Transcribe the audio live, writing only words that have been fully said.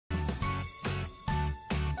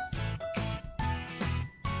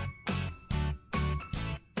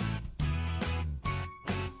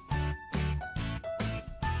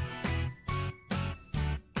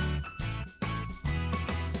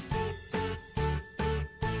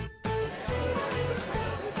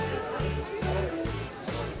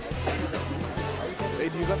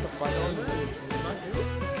got the final one.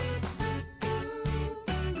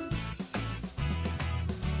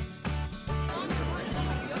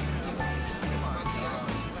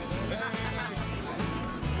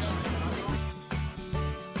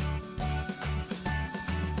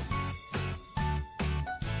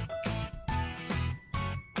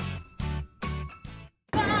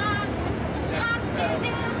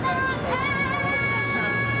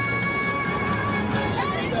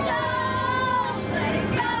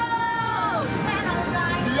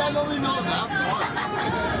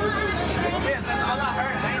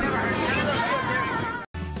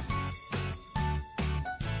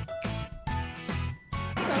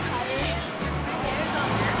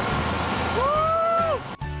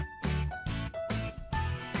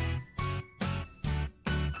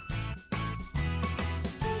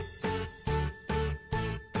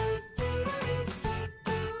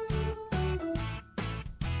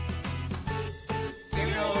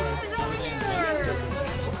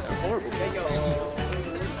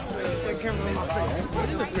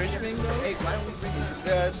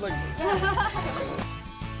 Yeah, it's like...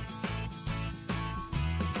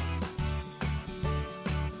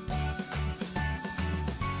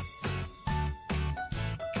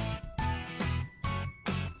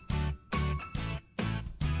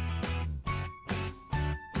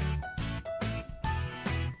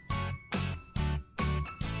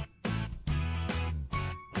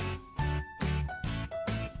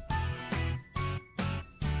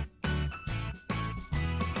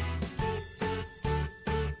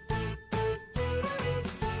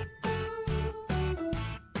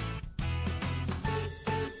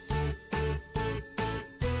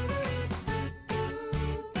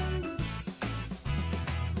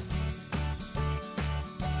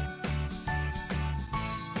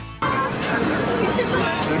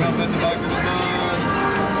 They're not meant to back this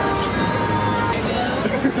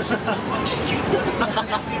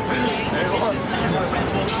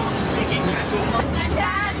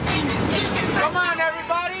Come on,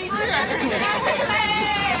 everybody!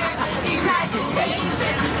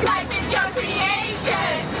 Life is your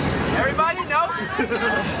creation! Everybody, no?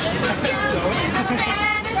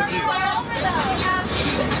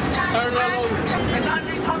 Turn it over. It's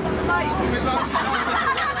Andre's hop on the mic.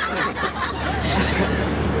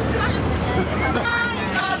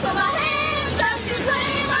 Put my hands up to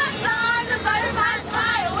play my song, the butterflies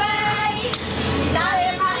fly away.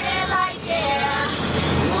 Nodding my head like yeah,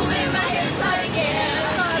 moving my hips like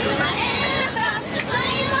yeah. Put my hands up to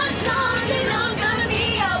play my song, you know I'm gonna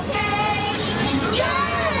be okay.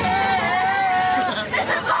 Yeah, it's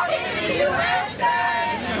a party in the USA.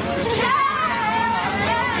 Yeah,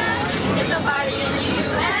 it's a party in the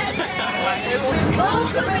USA.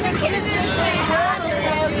 Most of the kids just say hi to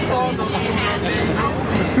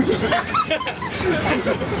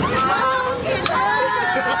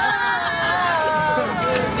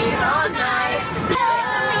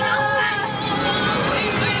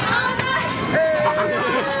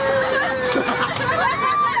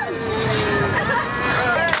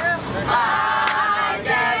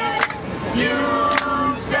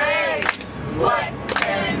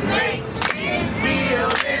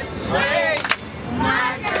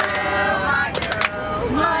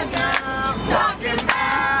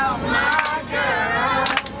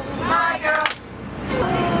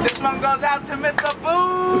goes out to Mr.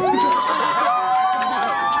 Boo!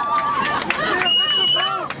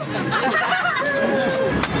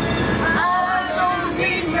 I don't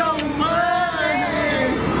need no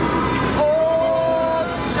money. Oh,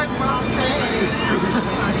 check my pay.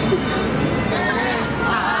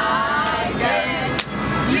 I guess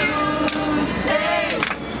you say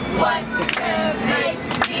what can make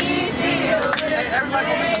me feel this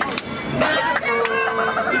way.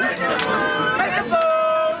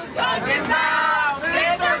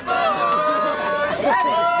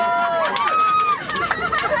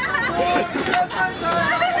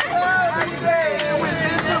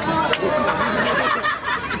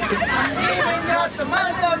 The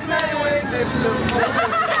month of May with Mr.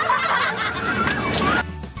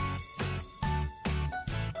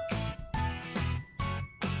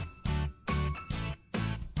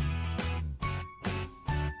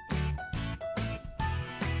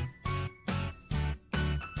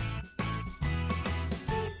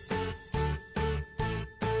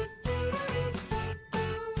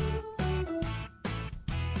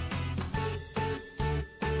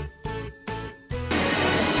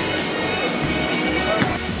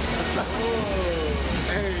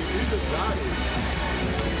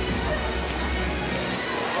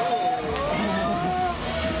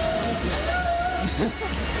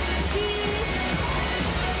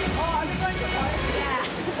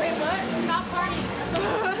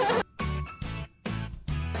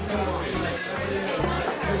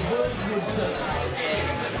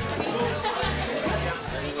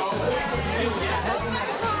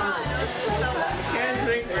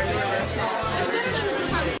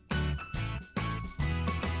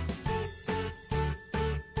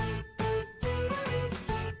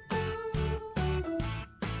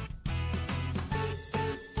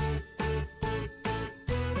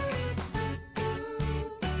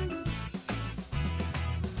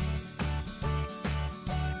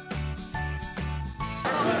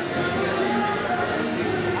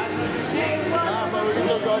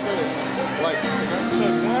 like a, like,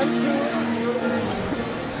 Look, 1, 2.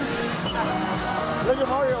 Look at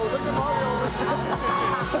Mario, look at Mario.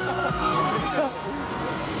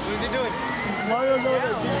 what's he doing? Mario's over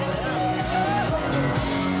there.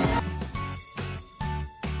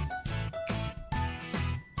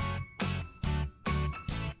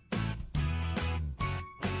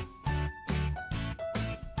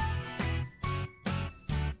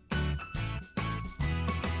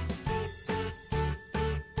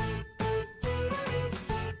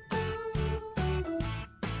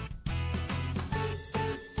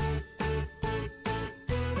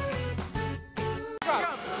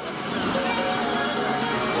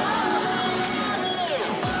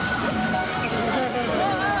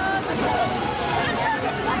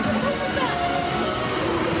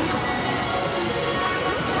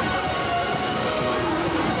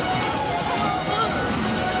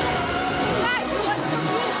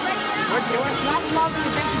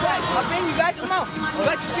 I think you got your mouth. You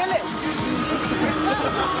got to kill it.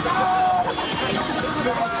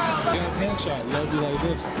 Get a pan shot. You gotta be like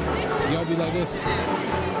this. You gotta be like this.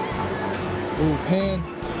 Ooh, pan,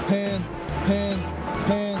 pan, pan,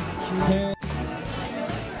 pan, pan.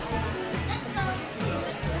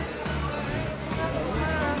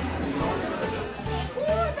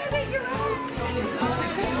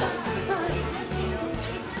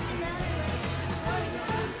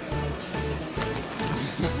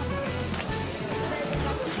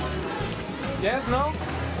 Yes, no?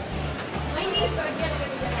 We need to go get it.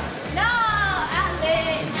 No,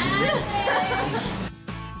 Athlete.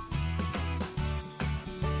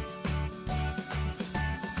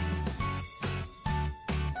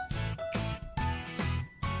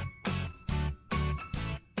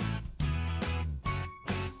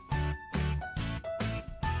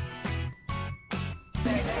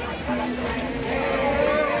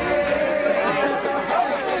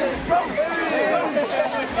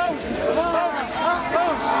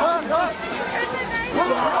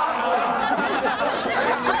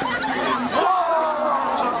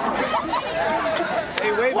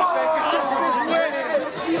 Hey, wait a second.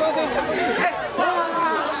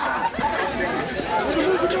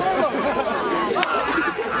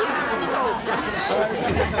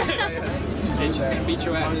 Hey, she's gonna beat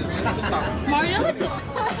your ass. Stop. Mario?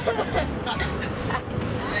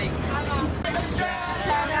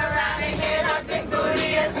 Turn around and hit a big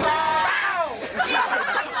booty and slide.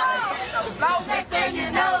 Next thing you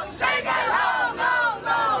know, shake it low, low,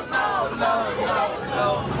 low, low, low, low,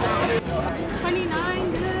 low.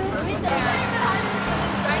 29, good.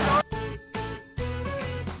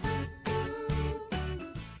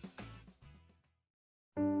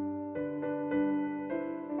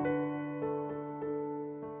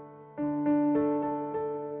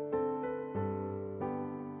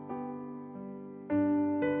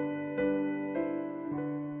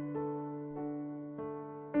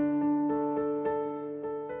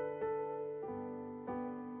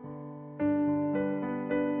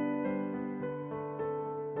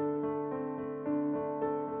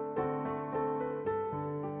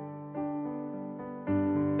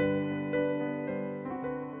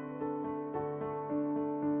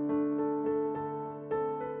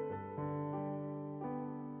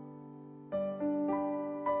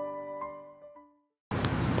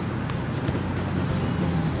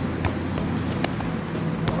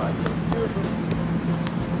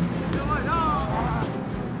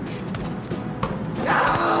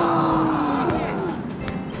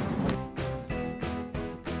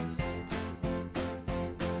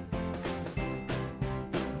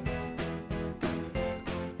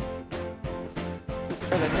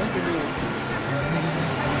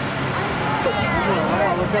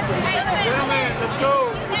 Let's go.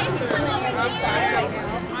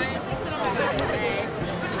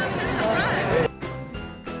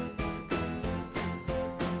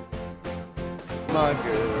 My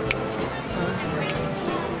girl.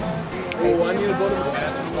 Oh, I need to go to the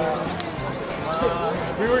bathroom.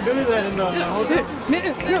 We were doing that in the hotel.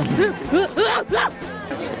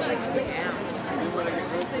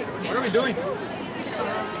 What are we doing?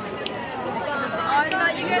 I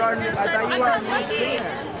thought you guys were lucky.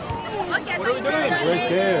 Look at What are we doing? Right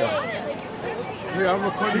there. Here, I'm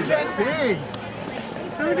recording that thing.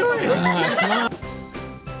 What are we doing?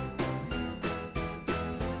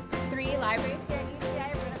 3 libraries here at UCI.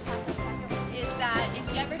 We're going to pass the second one. Is that if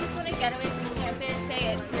you ever just want to get away from campus, say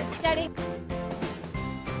it's you're studying.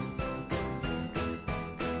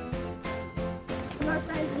 More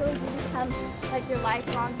friends really do become like your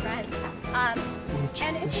lifelong friends.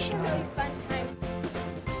 And it's just a really fun time.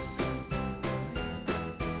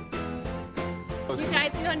 You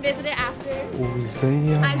guys, you and visit it after.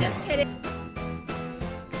 Hosea. I'm just kidding.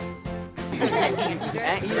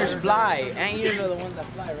 Anteaters fly. Anteaters are the ones that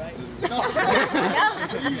fly, right? No,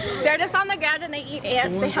 they're just on the ground and they eat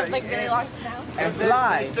ants. They have like really long snouts. And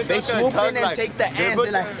fly. They swoop in and take the ants.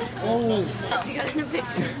 They're like, oh. You got it in a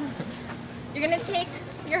picture. You're gonna take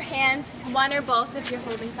your hand, one or both if you're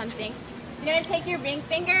holding something. So you're gonna take your ring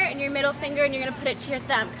finger and your middle finger and you're gonna put it to your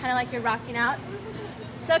thumb, kind of like you're rocking out.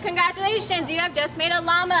 So congratulations, you have just made a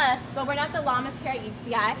llama. But we're not the llamas here at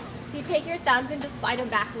UCI. So you take your thumbs and just slide them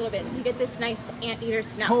back a little bit so you get this nice anteater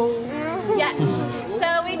snout. Oh. Yes.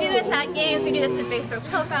 So we do this at games, we do this in Facebook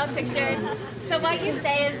profile pictures. So what you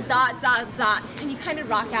say is dot, dot, dot, and you kind of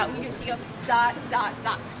rock out. You go dot, dot,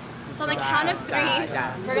 dot. So on the count of 3,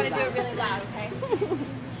 we're going to do it really loud, okay?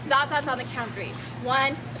 Dot, dots on the count of 3.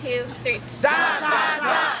 1, 2, 3. Dot, dot,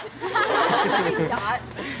 dot. Dot.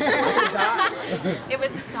 It was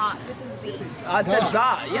dot with a Z. I said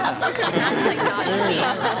dot, yeah. Like dot Z.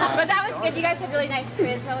 But that was good. You guys had really nice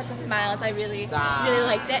charisma with the smiles. I really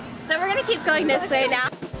liked it. So we're going to keep going this way now.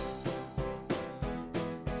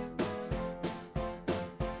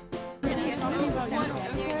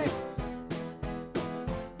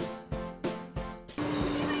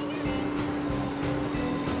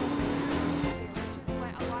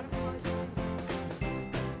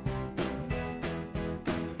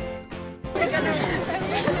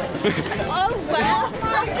 Oh well.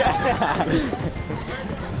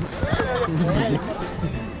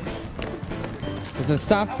 It's a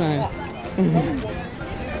stop sign.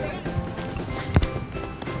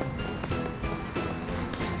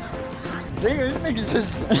 This nigga's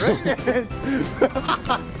just brilliant.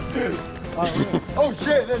 Oh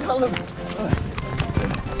shit, then tell him.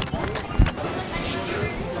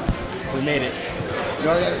 We made it. You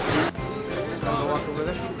already got it. Walk over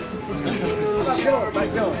there. Back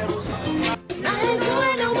door. I ain't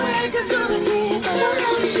going nowhere 'cause you're with me, so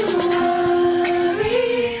don't you worry.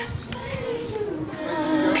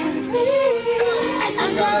 I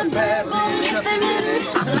got a bad boy, yes they really.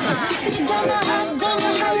 Don't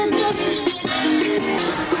know how you do it.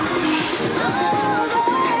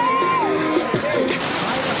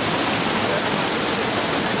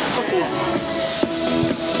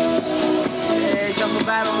 Hey, shuffle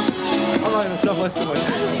battles. I'm not gonna shuffle too much.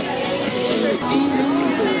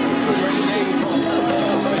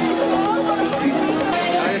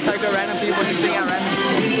 I just talk to random people and sing out random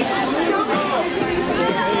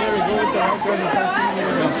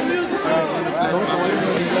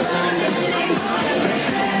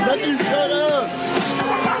Let me shut up.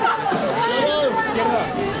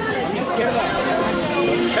 Get it up.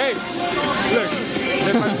 Hey, look.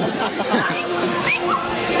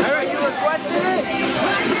 Alright, you requested it?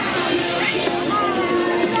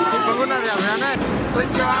 Put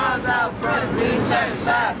your arms out front, lean side to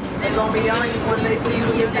side. They gon' be on you when they see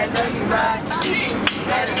you give that dirty ride.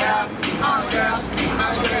 Better girl, all girls,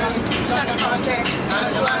 shut the concert.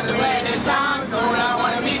 I'm the one to wait in time. Don't I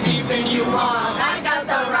wanna be deep in you on. I got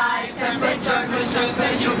the right temperature to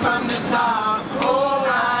shelter you from the sun.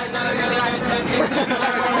 Alright, none of the right temperature.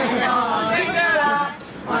 Take it out.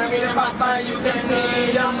 Wanna be the papa, you can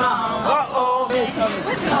be the mom. Uh-oh.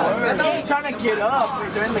 I thought we trying to get up. We're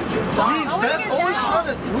doing the song. Please, man, always trying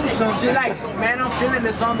to do something. She's like, man, I'm feeling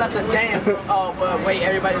this song about to dance. Oh, but wait,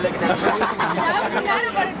 everybody looking at me. I forgot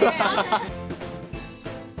about it there.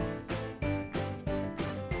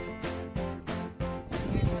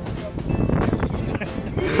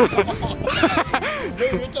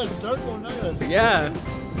 Dude, it's a circle now. Yeah.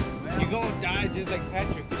 You're gonna die just like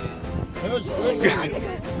Patrick did. It was Squidward.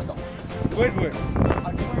 Squidward.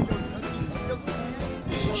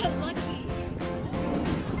 Lucky.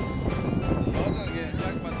 Y'all gonna get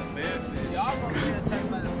attacked by the bear fish. Y'all gonna get attacked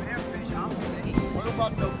by the bear fish, I'm saying. What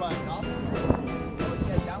about the rhinoceros?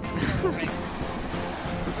 Yeah, that one's right.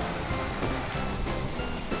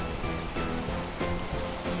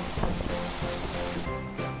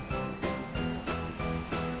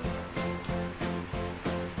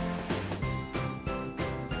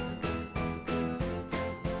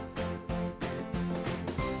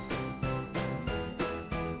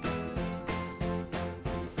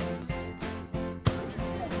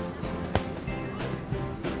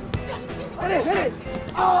 Hit it!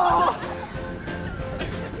 Oh!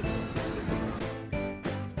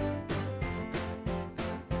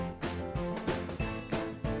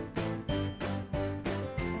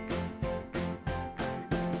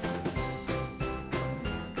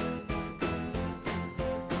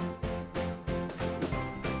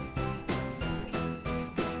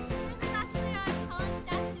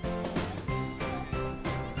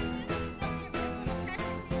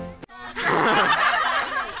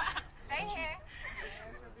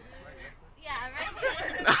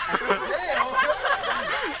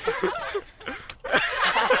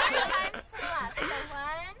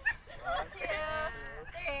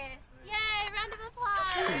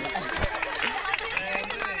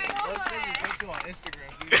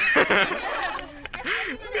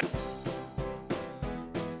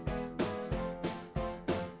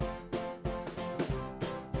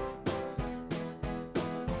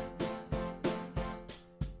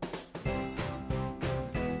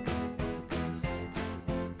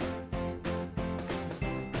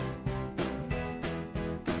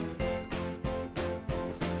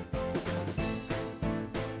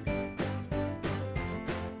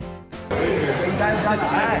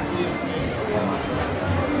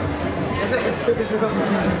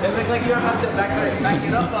 It looks like you're about to back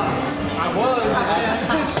it up. I was,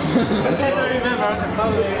 I can't remember. I was like,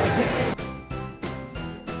 oh,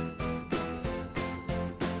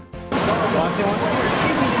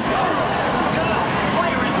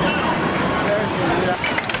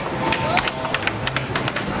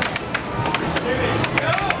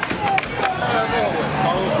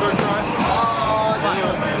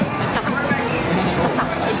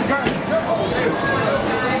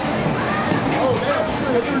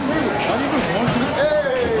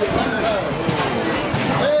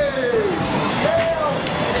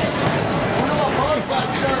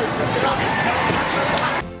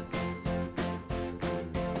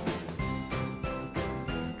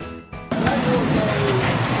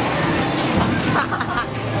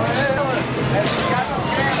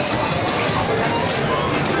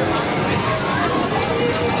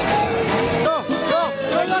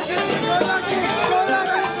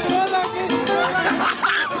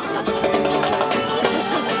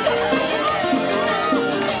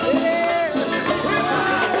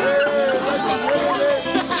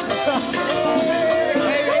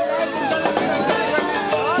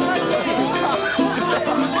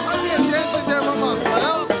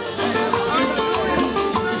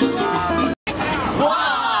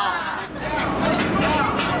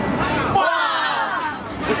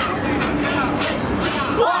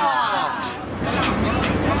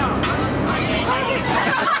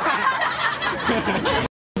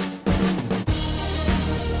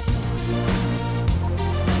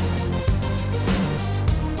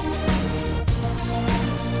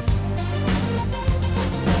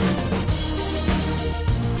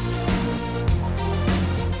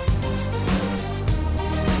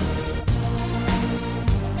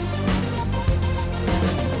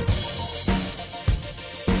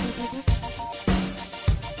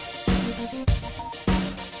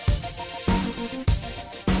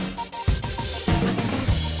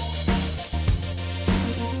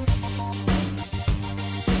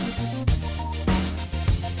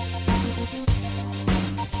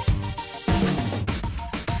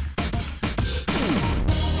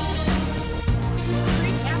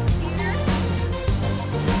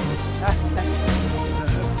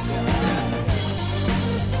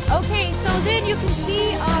 Okay, so then you can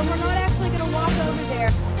see we're not actually going to walk over there.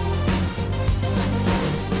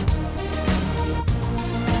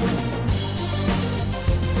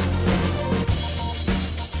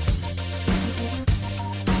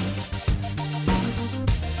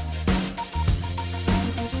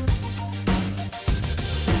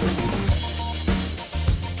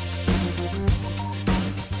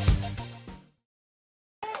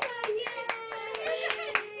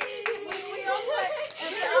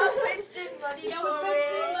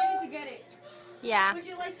 Yeah. Would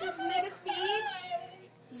you like this mega speech?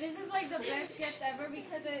 This is like the best gift ever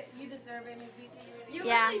because you deserve it, Miss BT. You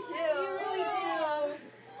Yeah. really do. You really do.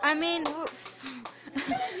 I mean, don't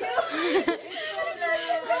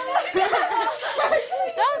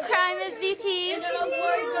cry, Miss BT. And the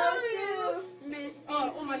award goes to Miss BT.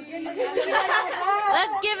 Oh my goodness.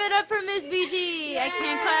 Let's give it up for Miss BT. I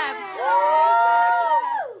can't clap.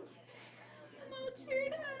 I'm all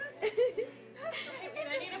teared up. Wait,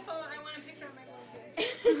 I need a phone. I want a picture of my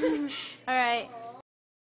phone too. All right.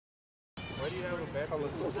 Why do you have a bed? I don't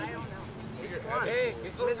know. Hey,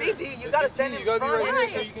 Miss BT, you gotta stand in You gotta be front. right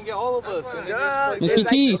here so you can get all of us. And then Duh. Miss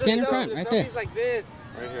BT, stand in front, right there. like this.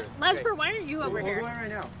 Right here. Lesper, why are you over here? right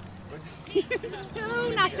now. So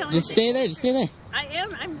not telling Just stay there, just stay there. I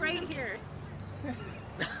am. I'm right here.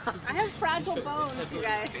 I have fragile bones, you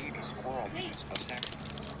guys.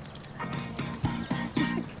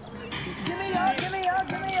 Give me up, give me up,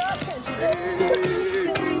 give me up.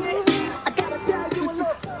 I gotta tell you a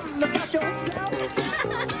little something about yourself.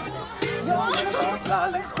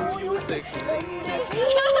 You're sexy lady.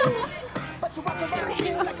 But you walk around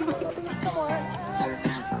here like you're looking at someone else.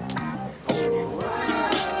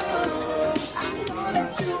 I know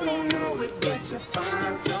that you don't know it, but you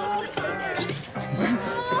find so fine.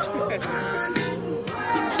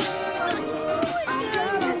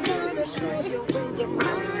 I'm gonna show you when you're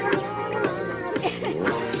mine.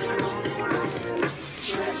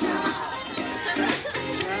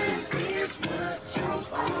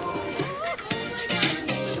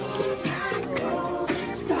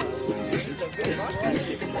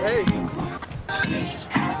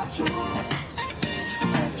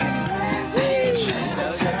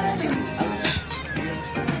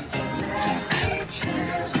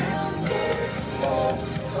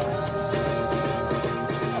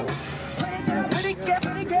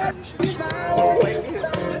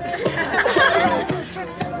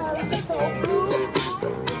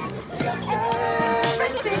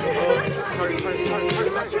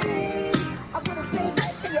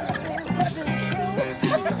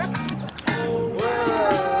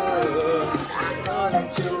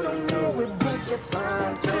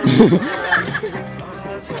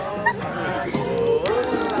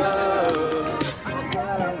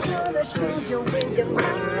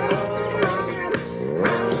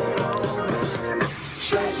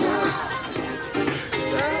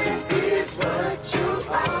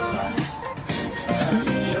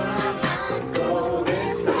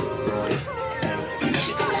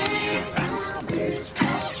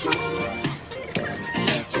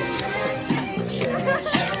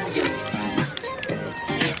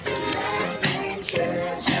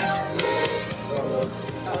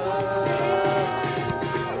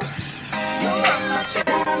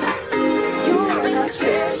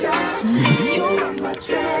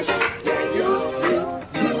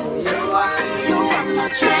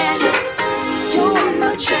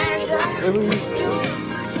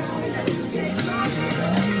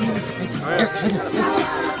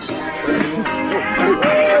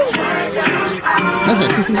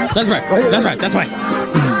 That's right. That's right. That's right.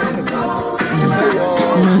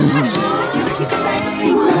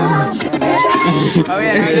 Oh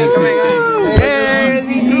yeah, how you coming on? Hey,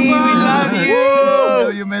 we love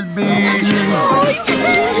you. You Miss B.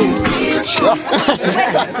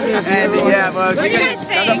 And yeah, well, What do you guys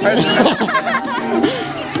say? another person.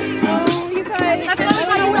 Oh, you guys. That's what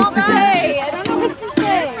I don't know what to say. I don't know what to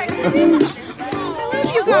say. I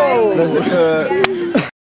love you guys.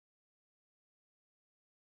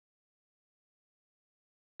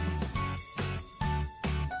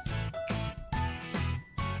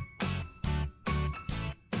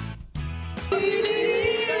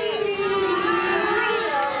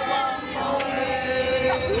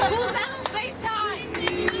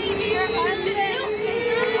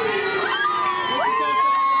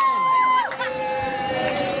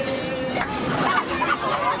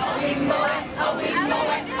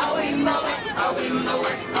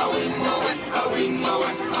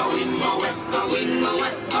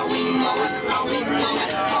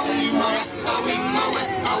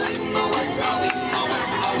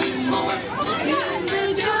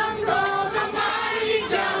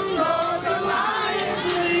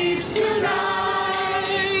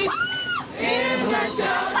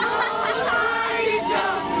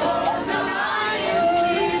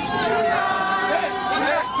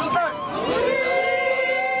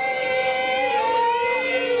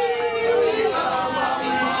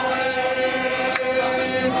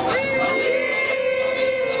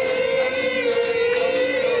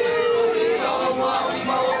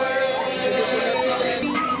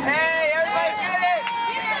 Hey,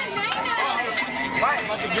 everybody,